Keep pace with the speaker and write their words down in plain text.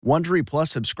Wondery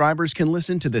Plus subscribers can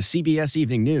listen to the CBS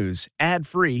Evening News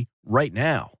ad-free right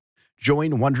now.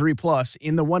 Join Wondery Plus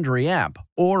in the Wondery app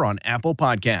or on Apple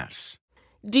Podcasts.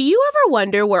 Do you ever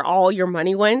wonder where all your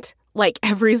money went? Like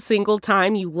every single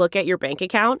time you look at your bank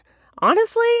account?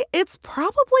 Honestly, it's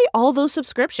probably all those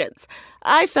subscriptions.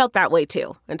 I felt that way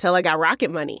too, until I got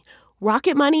Rocket Money.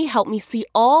 Rocket Money helped me see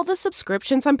all the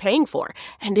subscriptions I'm paying for,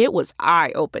 and it was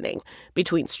eye-opening.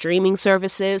 Between streaming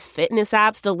services, fitness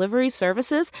apps, delivery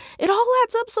services, it all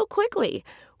adds up so quickly.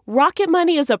 Rocket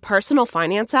Money is a personal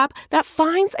finance app that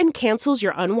finds and cancels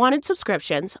your unwanted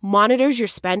subscriptions, monitors your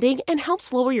spending, and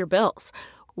helps lower your bills.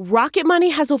 Rocket Money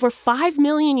has over 5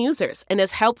 million users and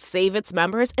has helped save its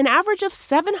members an average of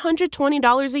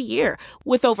 $720 a year,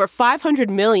 with over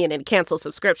 500 million in canceled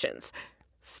subscriptions.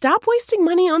 Stop wasting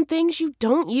money on things you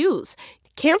don't use.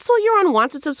 Cancel your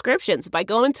unwanted subscriptions by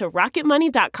going to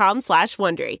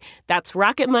rocketmoney.com/Wondery. That's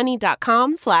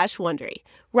rocketmoney.com/Wondery.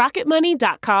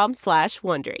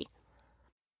 rocketmoney.com/Wondery.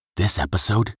 This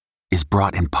episode is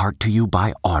brought in part to you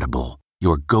by Audible,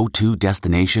 your go-to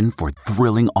destination for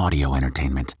thrilling audio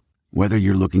entertainment. Whether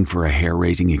you're looking for a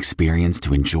hair-raising experience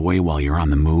to enjoy while you're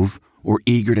on the move or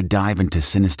eager to dive into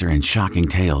sinister and shocking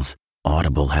tales,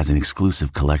 Audible has an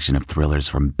exclusive collection of thrillers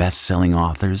from best-selling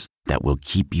authors that will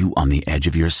keep you on the edge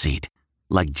of your seat.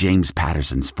 Like James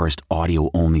Patterson's first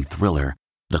audio-only thriller,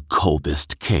 The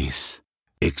Coldest Case.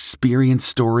 Experience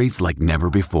stories like never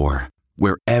before,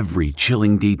 where every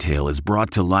chilling detail is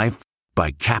brought to life by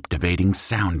captivating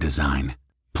sound design.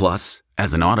 Plus,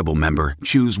 as an Audible member,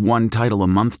 choose one title a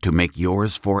month to make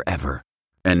yours forever.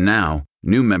 And now,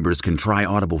 new members can try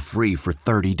Audible free for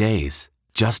 30 days.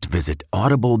 Just visit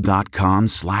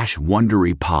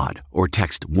audible.com/WonderyPod or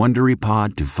text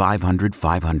WonderyPod to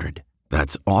 500-500.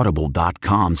 That's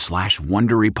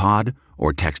audible.com/WonderyPod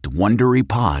or text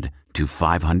WonderyPod to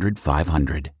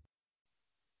 500-500.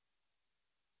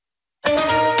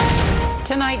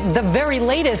 Tonight, the very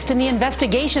latest in the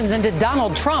investigations into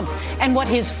Donald Trump and what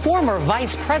his former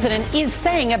vice president is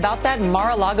saying about that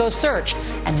Mar-a-Lago search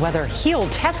and whether he'll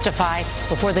testify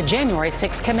before the January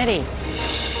 6th committee.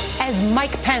 As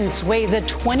Mike Pence weighs a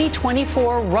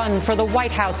 2024 run for the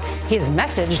White House, his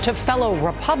message to fellow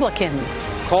Republicans.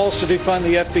 Calls to defund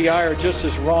the FBI are just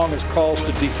as wrong as calls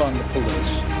to defund the police.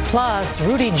 Plus,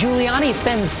 Rudy Giuliani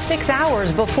spends 6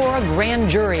 hours before a grand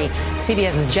jury.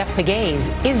 CBS's Jeff Pegues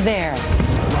is there.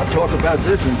 I'll talk about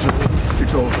this until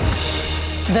it's over.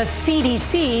 The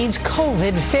CDC's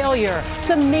COVID failure.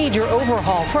 The major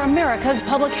overhaul for America's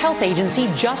public health agency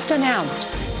just announced.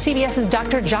 CBS's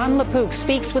Dr. John LaPook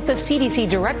speaks with the CDC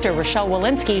director, Rochelle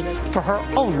Walensky, for her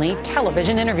only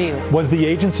television interview. Was the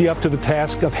agency up to the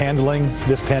task of handling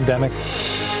this pandemic?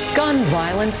 Gun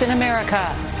violence in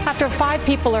America. After 5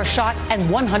 people are shot and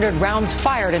 100 rounds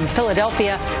fired in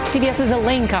Philadelphia, CBS's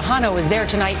Elaine Quijano is there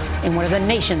tonight in one of the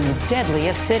nation's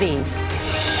deadliest cities.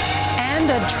 And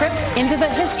a trip into the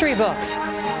history books.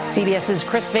 CBS's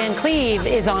Chris Van Cleve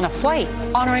is on a flight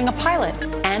honoring a pilot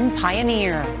and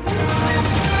pioneer.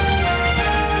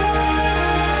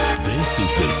 This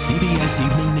is the CBS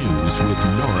Evening News with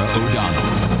Norah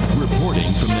O'Donnell,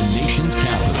 reporting from the nation's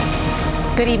capital.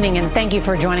 Good evening, and thank you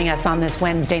for joining us on this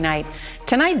Wednesday night.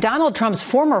 Tonight, Donald Trump's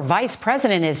former vice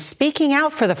president is speaking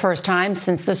out for the first time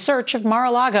since the search of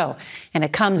Mar-a-Lago. And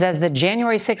it comes as the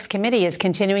January 6th committee is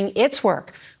continuing its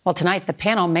work. Well, tonight, the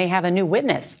panel may have a new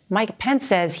witness. Mike Pence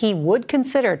says he would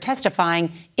consider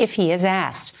testifying if he is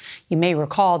asked. You may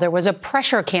recall there was a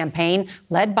pressure campaign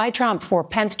led by Trump for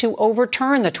Pence to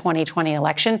overturn the 2020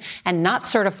 election and not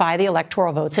certify the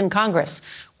electoral votes in Congress.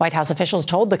 White House officials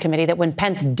told the committee that when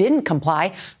Pence didn't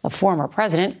comply, the former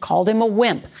president called him a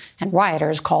wimp, and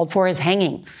rioters called for his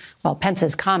hanging. Well,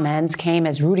 Pence's comments came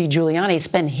as Rudy Giuliani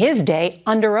spent his day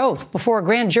under oath before a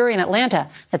grand jury in Atlanta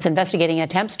that's investigating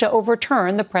attempts to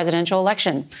overturn the presidential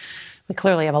election. We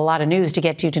clearly have a lot of news to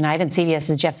get to tonight, and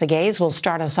CBS's Jeff Pegues will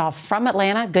start us off from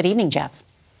Atlanta. Good evening, Jeff.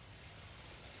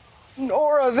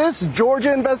 Norah, this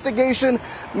Georgia investigation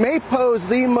may pose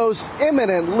the most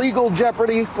imminent legal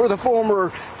jeopardy for the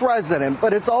former president,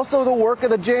 but it's also the work of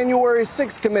the January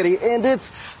 6th committee and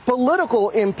its political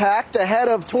impact ahead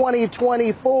of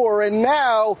 2024. And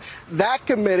now that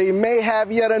committee may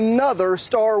have yet another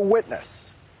star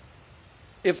witness.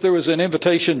 If there was an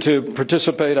invitation to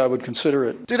participate, I would consider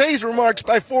it. Today's remarks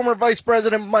by former Vice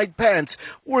President Mike Pence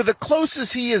were the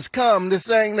closest he has come to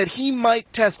saying that he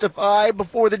might testify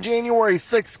before the January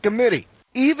 6th committee.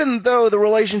 Even though the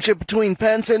relationship between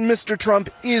Pence and Mr. Trump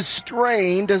is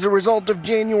strained as a result of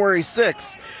January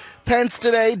 6th, Pence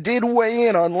today did weigh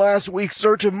in on last week's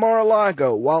search of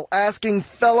Mar-a-Lago while asking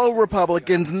fellow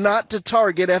Republicans not to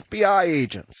target FBI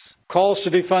agents. Calls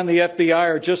to defund the FBI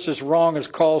are just as wrong as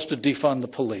calls to defund the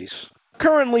police.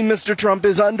 Currently, Mr. Trump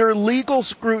is under legal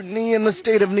scrutiny in the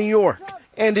state of New York.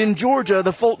 And in Georgia,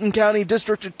 the Fulton County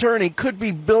District Attorney could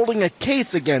be building a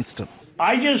case against him.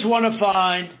 I just want to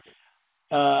find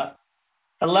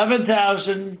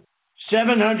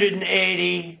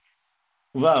 11,780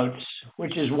 votes,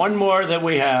 which is one more than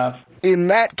we have. In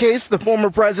that case, the former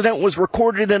president was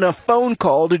recorded in a phone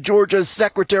call to Georgia's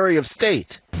Secretary of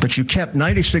State. But you kept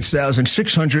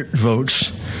 96,600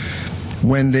 votes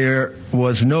when there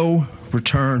was no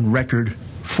return record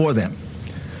for them.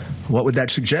 What would that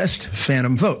suggest?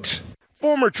 Phantom votes.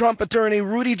 Former Trump attorney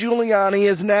Rudy Giuliani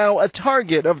is now a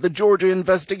target of the Georgia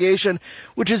investigation,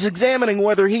 which is examining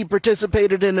whether he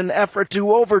participated in an effort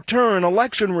to overturn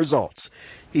election results.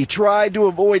 He tried to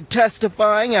avoid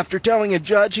testifying after telling a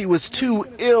judge he was too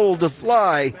ill to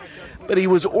fly, but he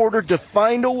was ordered to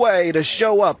find a way to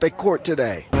show up at court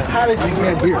today. How did you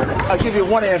get here? I'll give you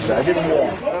one answer. I didn't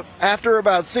walk. After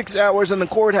about 6 hours in the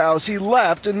courthouse, he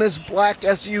left in this black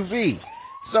SUV.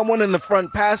 Someone in the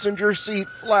front passenger seat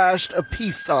flashed a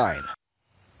peace sign.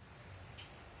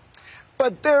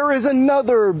 But there is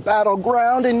another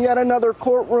battleground in yet another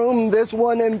courtroom, this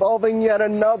one involving yet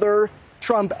another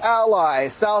Trump ally,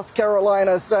 South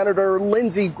Carolina Senator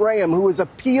Lindsey Graham, who is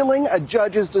appealing a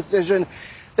judge's decision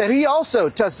that he also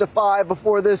testify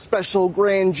before this special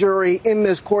grand jury in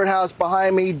this courthouse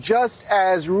behind me, just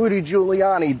as Rudy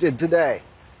Giuliani did today.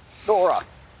 Nora.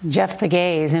 Jeff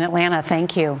Pegues in Atlanta,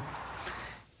 thank you.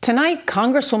 Tonight,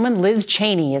 Congresswoman Liz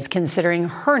Cheney is considering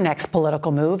her next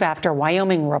political move after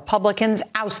Wyoming Republicans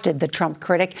ousted the Trump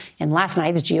critic in last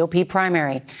night's GOP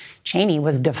primary. Cheney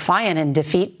was defiant in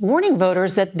defeat, warning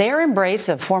voters that their embrace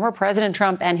of former President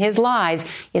Trump and his lies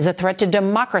is a threat to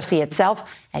democracy itself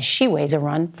as she weighs a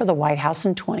run for the White House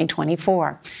in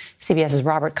 2024. CBS's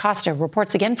Robert Costa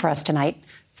reports again for us tonight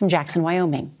from Jackson,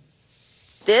 Wyoming.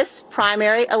 This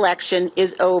primary election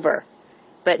is over,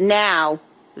 but now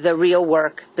the real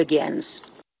work begins.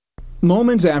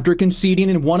 Moments after conceding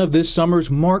in one of this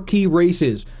summer's marquee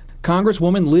races,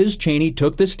 Congresswoman Liz Cheney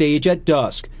took the stage at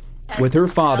dusk, with her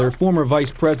father, former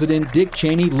Vice President Dick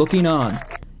Cheney, looking on,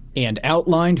 and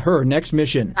outlined her next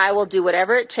mission. I will do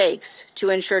whatever it takes to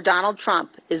ensure Donald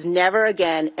Trump is never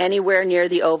again anywhere near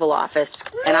the Oval Office,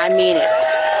 and I mean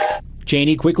it.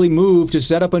 Cheney quickly moved to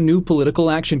set up a new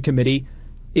political action committee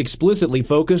explicitly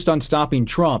focused on stopping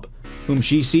Trump, whom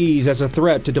she sees as a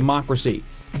threat to democracy,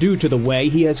 due to the way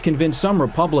he has convinced some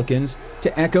Republicans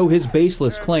to echo his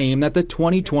baseless claim that the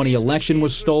 2020 election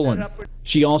was stolen.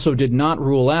 She also did not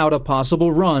rule out a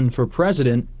possible run for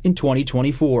president in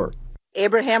 2024.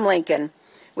 Abraham Lincoln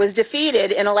was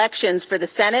defeated in elections for the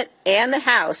Senate and the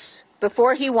House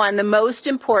before he won the most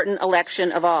important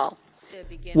election of all.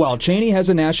 While Cheney has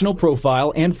a national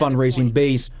profile and fundraising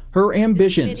base, her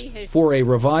ambitions for a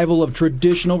revival of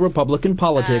traditional Republican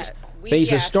politics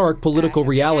face a stark political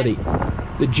reality.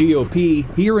 The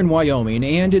GOP here in Wyoming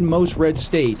and in most red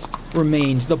states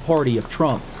remains the party of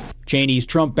Trump. Cheney's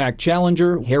Trump-backed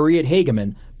challenger, Harriet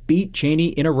Hageman, beat Cheney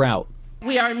in a rout.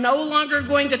 We are no longer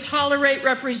going to tolerate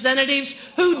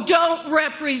representatives who don't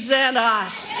represent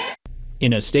us.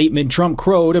 In a statement, Trump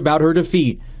crowed about her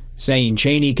defeat, saying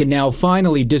Cheney can now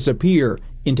finally disappear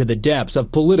into the depths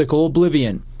of political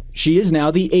oblivion. She is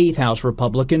now the 8th House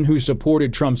Republican who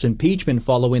supported Trump's impeachment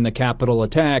following the Capitol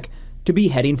attack to be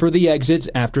heading for the exits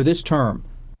after this term.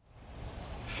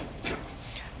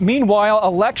 Meanwhile,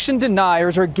 election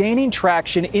deniers are gaining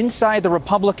traction inside the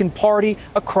Republican Party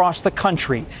across the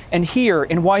country. And here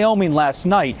in Wyoming last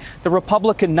night, the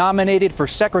Republican nominated for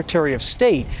Secretary of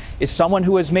State is someone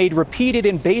who has made repeated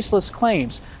and baseless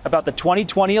claims about the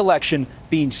 2020 election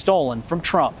being stolen from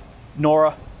Trump.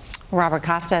 Nora. Robert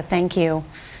Costa, thank you.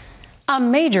 A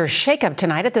major shakeup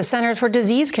tonight at the Centers for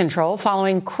Disease Control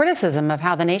following criticism of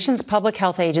how the nation's public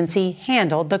health agency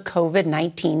handled the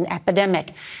COVID-19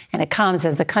 epidemic. And it comes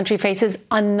as the country faces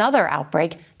another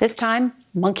outbreak, this time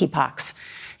monkeypox.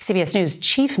 CBS News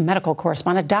chief medical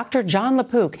correspondent Dr. John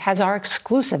LaPook has our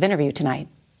exclusive interview tonight.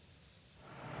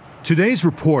 Today's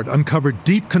report uncovered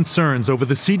deep concerns over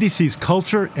the CDC's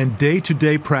culture and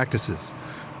day-to-day practices.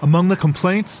 Among the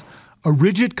complaints, a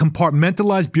rigid,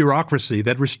 compartmentalized bureaucracy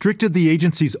that restricted the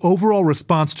agency's overall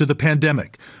response to the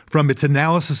pandemic, from its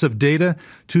analysis of data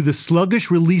to the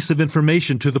sluggish release of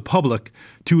information to the public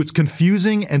to its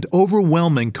confusing and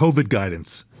overwhelming COVID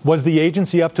guidance. Was the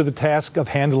agency up to the task of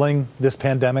handling this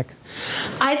pandemic?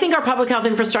 I think our public health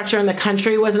infrastructure in the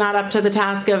country was not up to the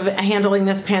task of handling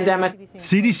this pandemic.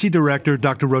 CDC Director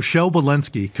Dr. Rochelle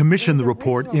Walensky commissioned the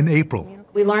report in April.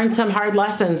 We learned some hard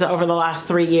lessons over the last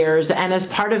 3 years, and as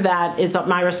part of that, it's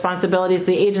my responsibility, it's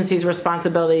the agency's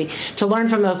responsibility to learn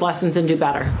from those lessons and do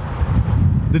better.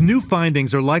 The new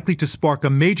findings are likely to spark a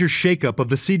major shakeup of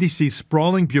the CDC's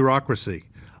sprawling bureaucracy.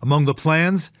 Among the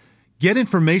plans, get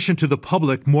information to the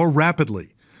public more rapidly,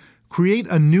 create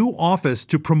a new office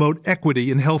to promote equity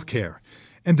in healthcare,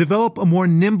 and develop a more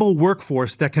nimble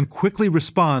workforce that can quickly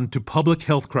respond to public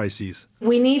health crises.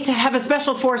 We need to have a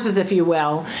special forces, if you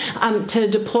will, to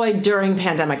deploy during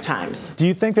pandemic times. Do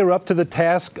you think they're up to the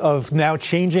task of now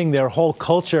changing their whole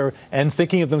culture and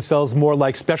thinking of themselves more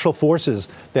like special forces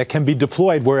that can be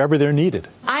deployed wherever they're needed?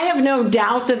 I have no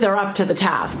doubt that they're up to the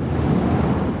task.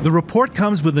 The report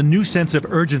comes with a new sense of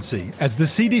urgency as the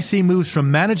CDC moves from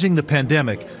managing the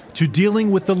pandemic to dealing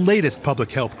with the latest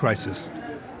public health crisis,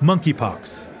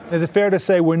 monkeypox. Is it fair to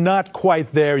say we're not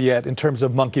quite there yet in terms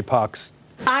of monkeypox?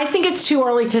 I think it's too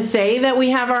early to say that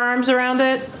we have our arms around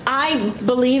it. I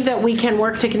believe that we can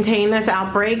work to contain this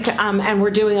outbreak, and we're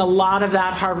doing a lot of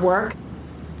that hard work.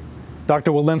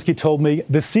 Dr. Walensky told me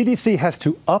the CDC has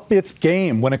to up its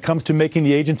game when it comes to making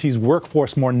the agency's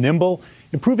workforce more nimble,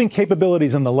 improving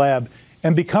capabilities in the lab,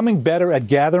 and becoming better at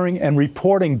gathering and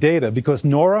reporting data because,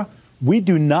 Nora, we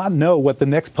do not know what the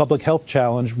next public health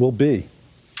challenge will be.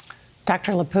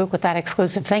 Dr. LaPook with that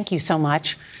exclusive. Thank you so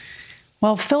much.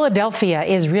 Well, Philadelphia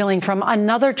is reeling from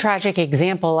another tragic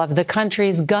example of the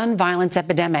country's gun violence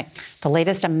epidemic. The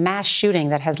latest, a mass shooting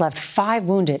that has left 5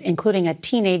 wounded, including a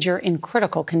teenager in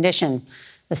critical condition.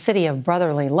 The city of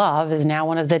brotherly love is now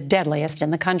one of the deadliest in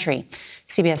the country.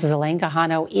 CBS's Elaine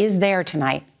Quijano is there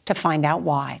tonight to find out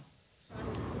why.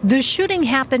 The shooting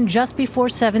happened just before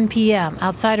 7 p.m.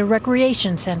 outside a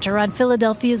recreation center on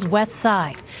Philadelphia's west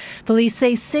side. Police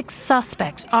say 6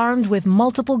 suspects armed with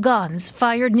multiple guns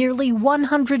fired nearly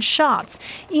 100 shots,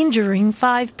 injuring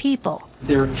 5 people.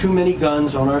 There are too many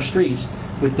guns on our streets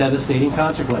with devastating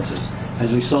consequences.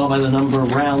 As we saw by the number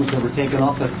of rounds that were taken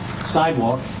off the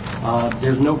sidewalk,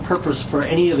 there's no purpose for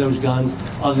any of those guns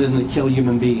other than to kill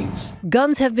human beings.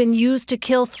 Guns have been used to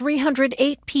kill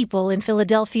 308 people in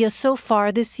Philadelphia so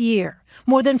far this year.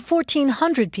 More than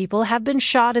 1,400 people have been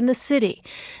shot in the city.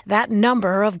 That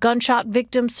number of gunshot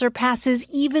victims surpasses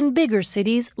even bigger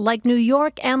cities like New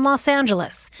York and Los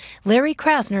Angeles. Larry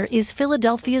Krasner is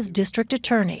Philadelphia's district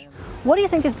attorney. What do you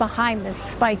think is behind this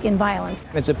spike in violence?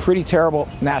 It's a pretty terrible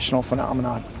national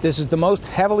phenomenon. This is the most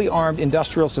heavily armed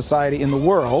industrial society in the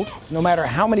world. No matter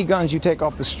how many guns you take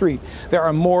off the street, there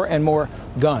are more and more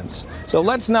guns. So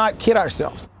let's not kid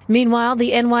ourselves. Meanwhile,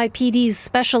 the NYPD's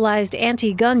specialized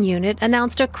anti-gun unit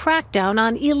announced a crackdown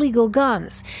on illegal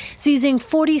guns, seizing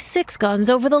 46 guns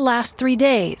over the last 3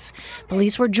 days.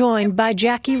 Police were joined by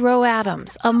Jackie Rowe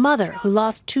Adams, a mother who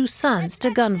lost 2 sons to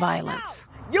gun violence.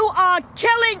 You are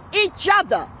killing each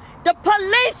other. The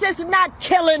police is not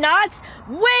killing us.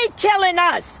 We killing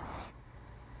us.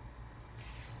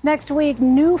 Next week,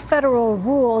 new federal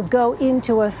rules go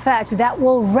into effect that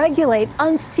will regulate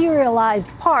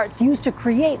unserialized parts used to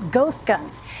create ghost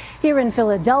guns. Here in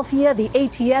Philadelphia, the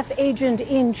ATF agent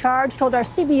in charge told our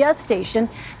CBS station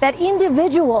that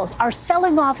individuals are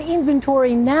selling off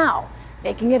inventory now,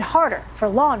 making it harder for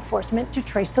law enforcement to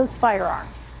trace those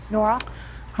firearms. Nora?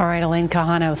 All right, Elaine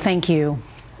Quijano, thank you.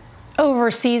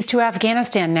 Overseas to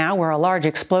Afghanistan now, where a large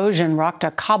explosion rocked a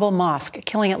Kabul mosque,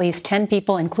 killing at least 10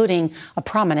 people, including a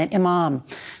prominent imam.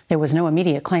 There was no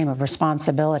immediate claim of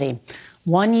responsibility.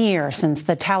 1 year since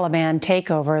the Taliban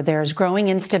takeover, there's growing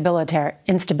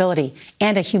instability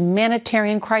and a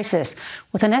humanitarian crisis,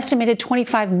 with an estimated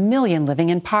 25 million living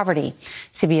in poverty.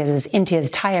 CBS's Imtiaz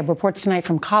Tyab reports tonight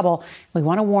from Kabul. We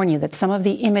want to warn you that some of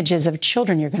the images of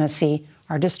children you're going to see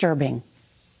are disturbing.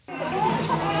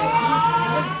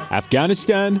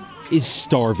 Afghanistan is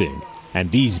starving, and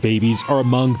these babies are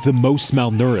among the most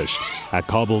malnourished. At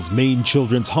Kabul's main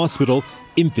children's hospital,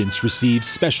 infants receive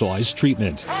specialized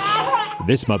treatment.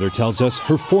 This mother tells us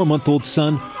her 4-month-old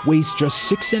son weighs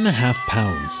just 6.5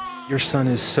 pounds. Your son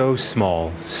is so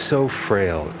small, so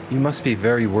frail. You must be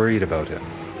very worried about him.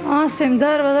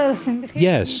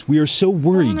 Yes, we are so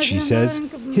worried, she says.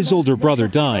 His older brother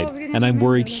died, and I'm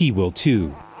worried he will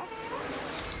too.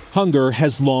 Hunger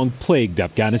has long plagued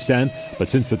Afghanistan, but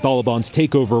since the Taliban's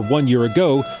takeover 1 year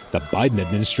ago, the Biden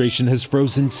administration has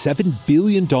frozen $7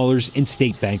 billion in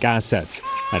state bank assets.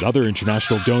 And other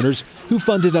international donors, who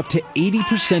funded up to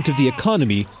 80% of the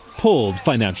economy, pulled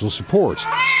financial support.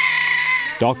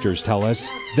 Doctors tell us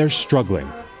they're struggling.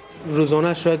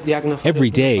 Every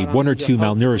day, 1 or 2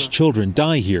 malnourished children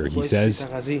die here, he says.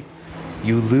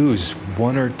 You lose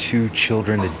 1 or 2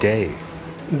 children a day.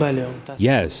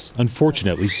 Yes,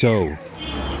 unfortunately so.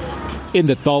 In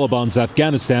the Taliban's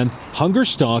Afghanistan, hunger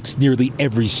stalks nearly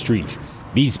every street.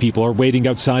 These people are waiting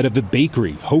outside of the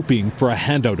bakery, hoping for a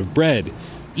handout of bread.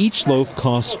 Each loaf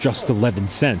costs just 11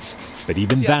 cents, but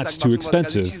even that's too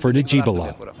expensive for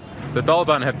Najibullah. The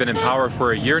Taliban have been in power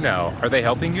for a year now. Are they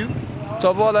helping you?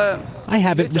 I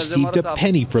haven't received a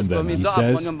penny from them, he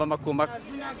says.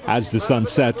 As the sun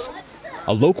sets,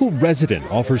 a local resident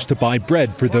offers to buy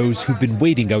bread for those who've been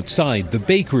waiting outside the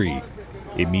bakery.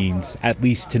 It means, at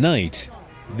least tonight,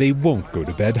 they won't go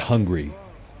to bed hungry.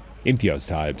 Imtiaz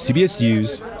Taib, CBS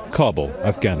News, Kabul,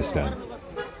 Afghanistan.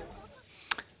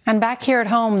 And back here at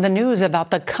home, the news about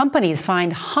the companies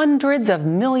fined hundreds of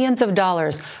millions of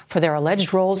dollars for their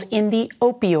alleged roles in the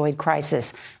opioid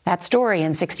crisis. That story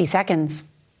in 60 seconds.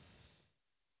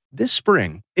 This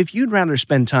spring, if you'd rather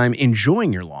spend time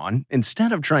enjoying your lawn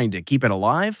instead of trying to keep it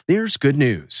alive, there's good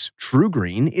news.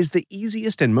 TruGreen is the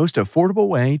easiest and most affordable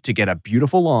way to get a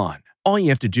beautiful lawn. All you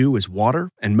have to do is water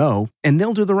and mow, and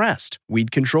they'll do the rest. Weed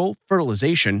control,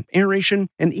 fertilization, aeration,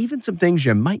 and even some things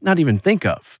you might not even think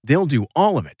of. They'll do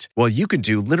all of it, while you can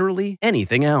do literally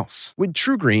anything else. With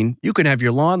TruGreen, you can have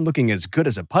your lawn looking as good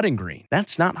as a putting green.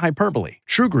 That's not hyperbole.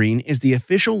 TruGreen is the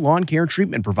official lawn care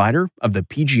treatment provider of the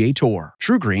PGA Tour.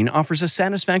 TruGreen offers a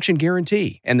satisfaction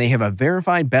guarantee, and they have a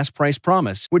verified best price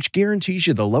promise, which guarantees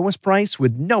you the lowest price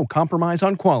with no compromise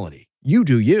on quality. You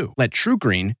do you. Let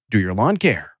TruGreen do your lawn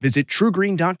care. Visit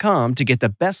TruGreen.com to get the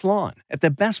best lawn at the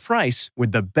best price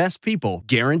with the best people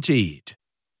guaranteed.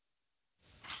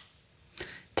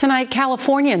 Tonight,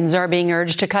 Californians are being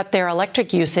urged to cut their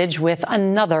electric usage with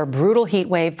another brutal heat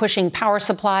wave pushing power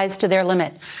supplies to their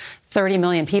limit. 30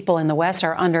 million people in the West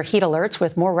are under heat alerts,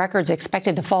 with more records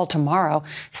expected to fall tomorrow.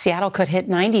 Seattle could hit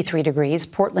 93 degrees.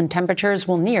 Portland temperatures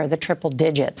will near the triple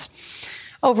digits.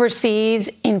 Overseas,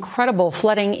 incredible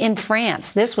flooding in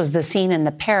France. This was the scene in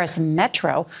the Paris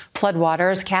metro.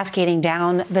 Floodwaters cascading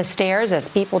down the stairs as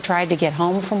people tried to get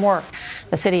home from work.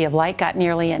 The City of Light got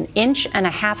nearly 1.5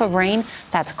 inches of rain.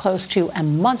 That's close to a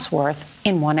month's worth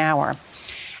in 1 hour.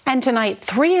 And tonight,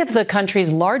 3 of the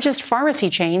country's largest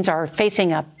pharmacy chains are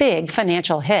facing a big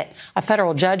financial hit. A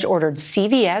federal judge ordered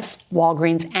CVS,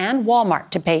 Walgreens, and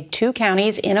Walmart to pay 2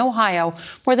 counties in Ohio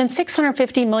more than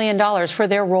 $650 million for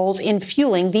their roles in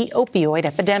fueling the opioid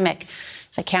epidemic.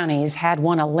 The counties had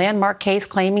won a landmark case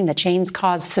claiming the chains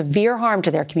caused severe harm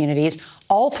to their communities.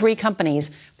 All 3 companies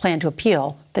plan to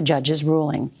appeal the judge's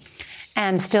ruling.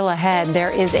 And still ahead,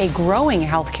 there is a growing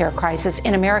healthcare crisis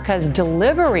in America's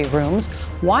delivery rooms.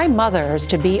 Why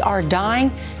mothers-to-be are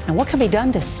dying, and what can be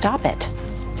done to stop it?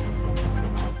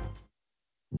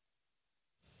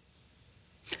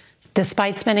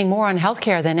 Despite spending more on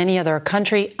healthcare than any other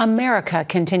country, America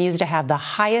continues to have the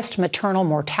highest maternal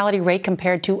mortality rate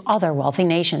compared to other wealthy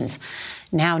nations.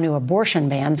 Now, new abortion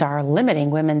bans are limiting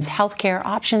women's healthcare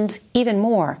options even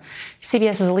more.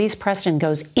 CBS's Elise Preston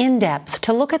goes in depth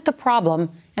to look at the problem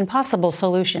and possible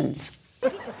solutions.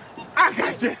 I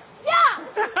got you.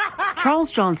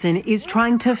 Charles Johnson is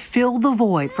trying to fill the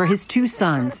void for his 2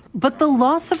 sons, but the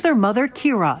loss of their mother,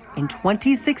 Kira, in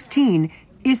 2016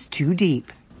 is too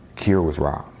deep. Kira was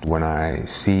robbed. When I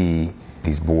see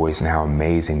these boys and how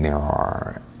amazing they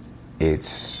are,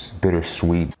 it's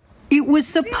bittersweet. It was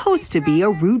supposed to be a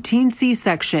routine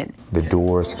C-section. The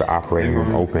doors to the operating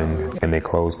room opened and they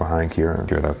closed behind Kira.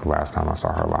 That was the last time I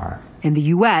saw her alive. In the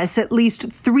U.S., at least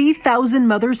 3,000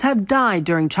 mothers have died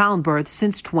during childbirth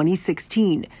since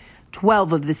 2016.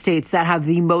 12 of the states that have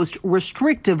the most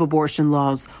restrictive abortion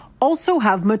laws also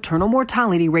have maternal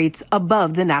mortality rates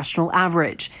above the national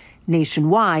average.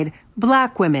 Nationwide,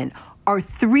 Black women are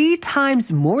 3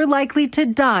 times more likely to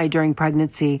die during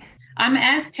pregnancy. I'm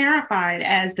as terrified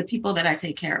as the people that I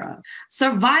take care of.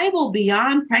 Survival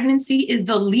beyond pregnancy is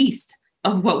the least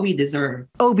of what we deserve.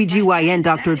 OBGYN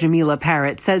Dr. Jamila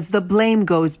Parrott says the blame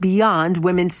goes beyond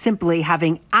women simply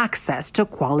having access to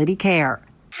quality care.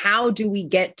 How do we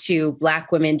get to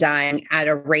Black women dying at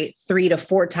a rate 3 to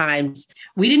 4 times?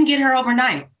 We didn't get her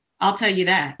overnight. I'll tell you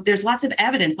that. There's lots of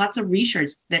evidence, lots of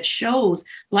research that shows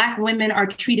Black women are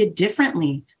treated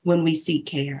differently when we seek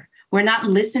care. We're not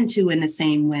listened to in the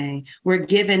same way. We're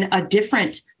given a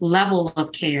different level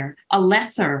of care, a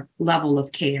lesser level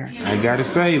of care. I gotta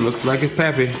say, looks like it's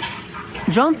Pappy.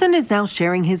 Johnson is now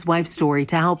sharing his wife's story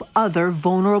to help other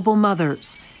vulnerable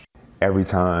mothers. Every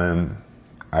time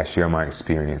I share my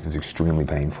experience, it's extremely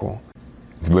painful.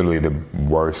 It's literally the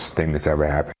worst thing that's ever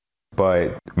happened.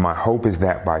 But my hope is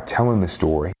that by telling the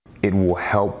story, it will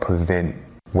help prevent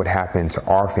what happened to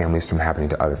our families from happening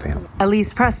to other families.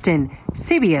 Elise Preston,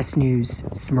 CBS News,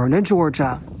 Smyrna,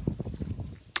 Georgia.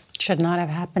 Should not have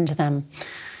happened to them.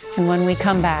 And when we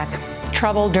come back,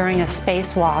 trouble during a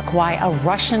spacewalk, why a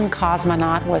Russian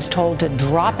cosmonaut was told to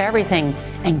drop everything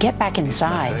and get back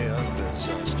inside.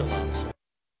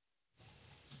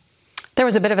 There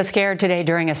was a bit of a scare today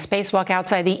during a spacewalk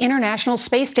outside the International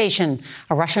Space Station.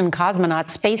 A Russian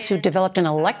cosmonaut's spacesuit developed an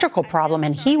electrical problem,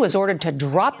 and he was ordered to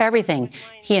drop everything.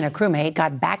 He and a crewmate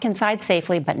got back inside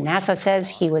safely, but NASA says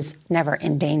he was never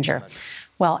in danger.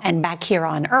 Well, and back here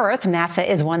on Earth, NASA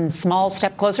is one small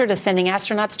step closer to sending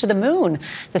astronauts to the moon.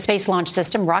 The Space Launch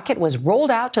System rocket was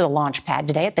rolled out to the launch pad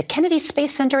today at the Kennedy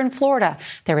Space Center in Florida.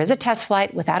 There is a test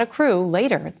flight without a crew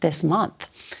later this month.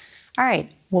 All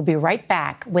right, we'll be right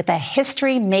back with a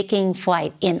history-making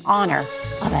flight in honor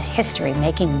of a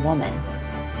history-making woman.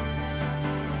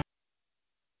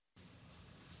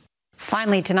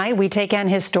 Finally tonight, we take an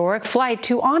historic flight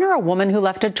to honor a woman who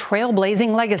left a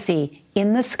trailblazing legacy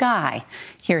in the sky.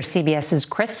 Here's CBS's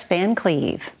Chris Van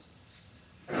Cleve.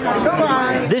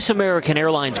 This American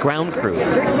Airlines ground crew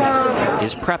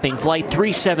is prepping Flight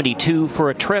 372 for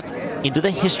a trip into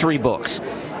the history books.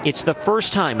 It's the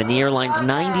first time in the airline's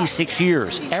 96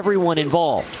 years everyone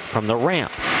involved, from the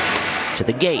ramp to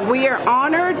the gate. We are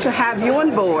honored to have you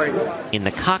on board. In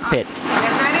the cockpit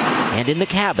and in the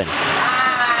cabin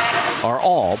are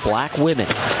all black women.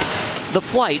 The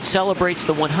flight celebrates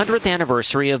the 100th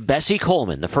anniversary of Bessie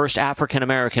Coleman, the first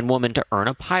African-American woman to earn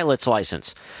a pilot's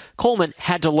license. Coleman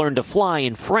had to learn to fly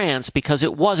in France because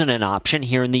it wasn't an option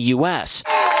here in the U.S.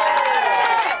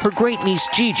 Her great-niece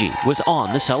Gigi was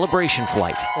on the celebration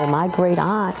flight. My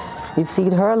great-aunt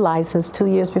received her license 2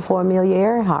 years before Amelia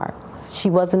Earhart. She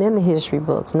wasn't in the history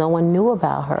books. No one knew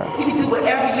about her. You can do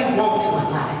whatever you want to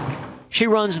in life. She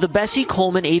runs the Bessie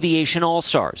Coleman Aviation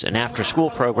All-Stars, an after-school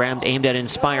program aimed at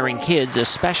inspiring kids,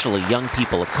 especially young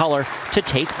people of color, to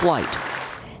take flight.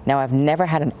 Now, I've never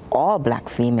had an all-black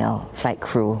female flight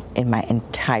crew in my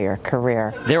entire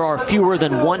career. There are fewer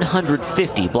than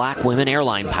 150 black women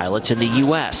airline pilots in the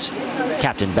U.S.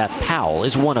 Captain Beth Powell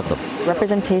is one of them.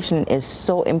 Representation is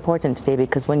so important today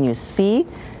because when you see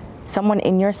someone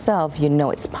in yourself, you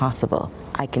know it's possible.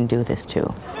 I can do this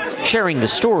too. Sharing the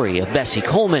story of Bessie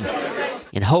Coleman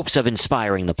in hopes of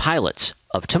inspiring the pilots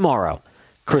of tomorrow.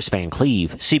 Chris Van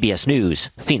Cleve, CBS News,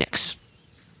 Phoenix.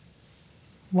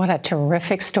 What a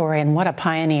terrific story and what a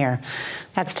pioneer.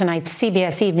 That's tonight's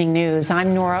CBS Evening News.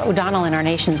 I'm Norah O'Donnell in our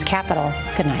nation's capital.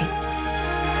 Good night.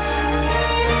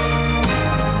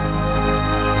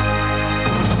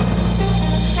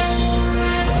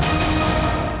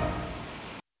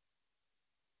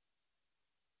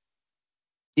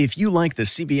 If you like the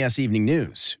CBS Evening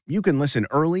News, you can listen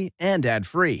early and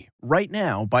ad-free right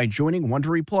now by joining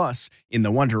Wondery Plus in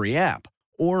the Wondery app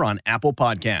or on Apple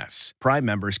Podcasts. Prime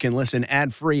members can listen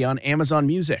ad-free on Amazon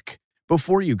Music.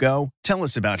 Before you go, tell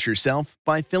us about yourself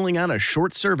by filling out a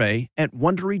short survey at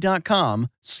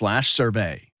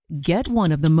Wondery.com/survey. Get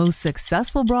one of the most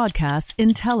successful broadcasts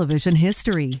in television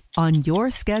history on your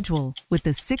schedule with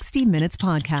the 60 Minutes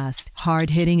podcast.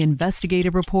 Hard-hitting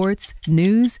investigative reports,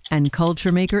 news, and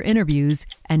culture maker interviews,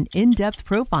 and in-depth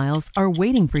profiles are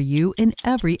waiting for you in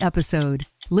every episode.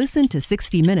 Listen to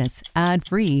 60 Minutes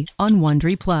ad-free on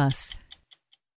Wondery Plus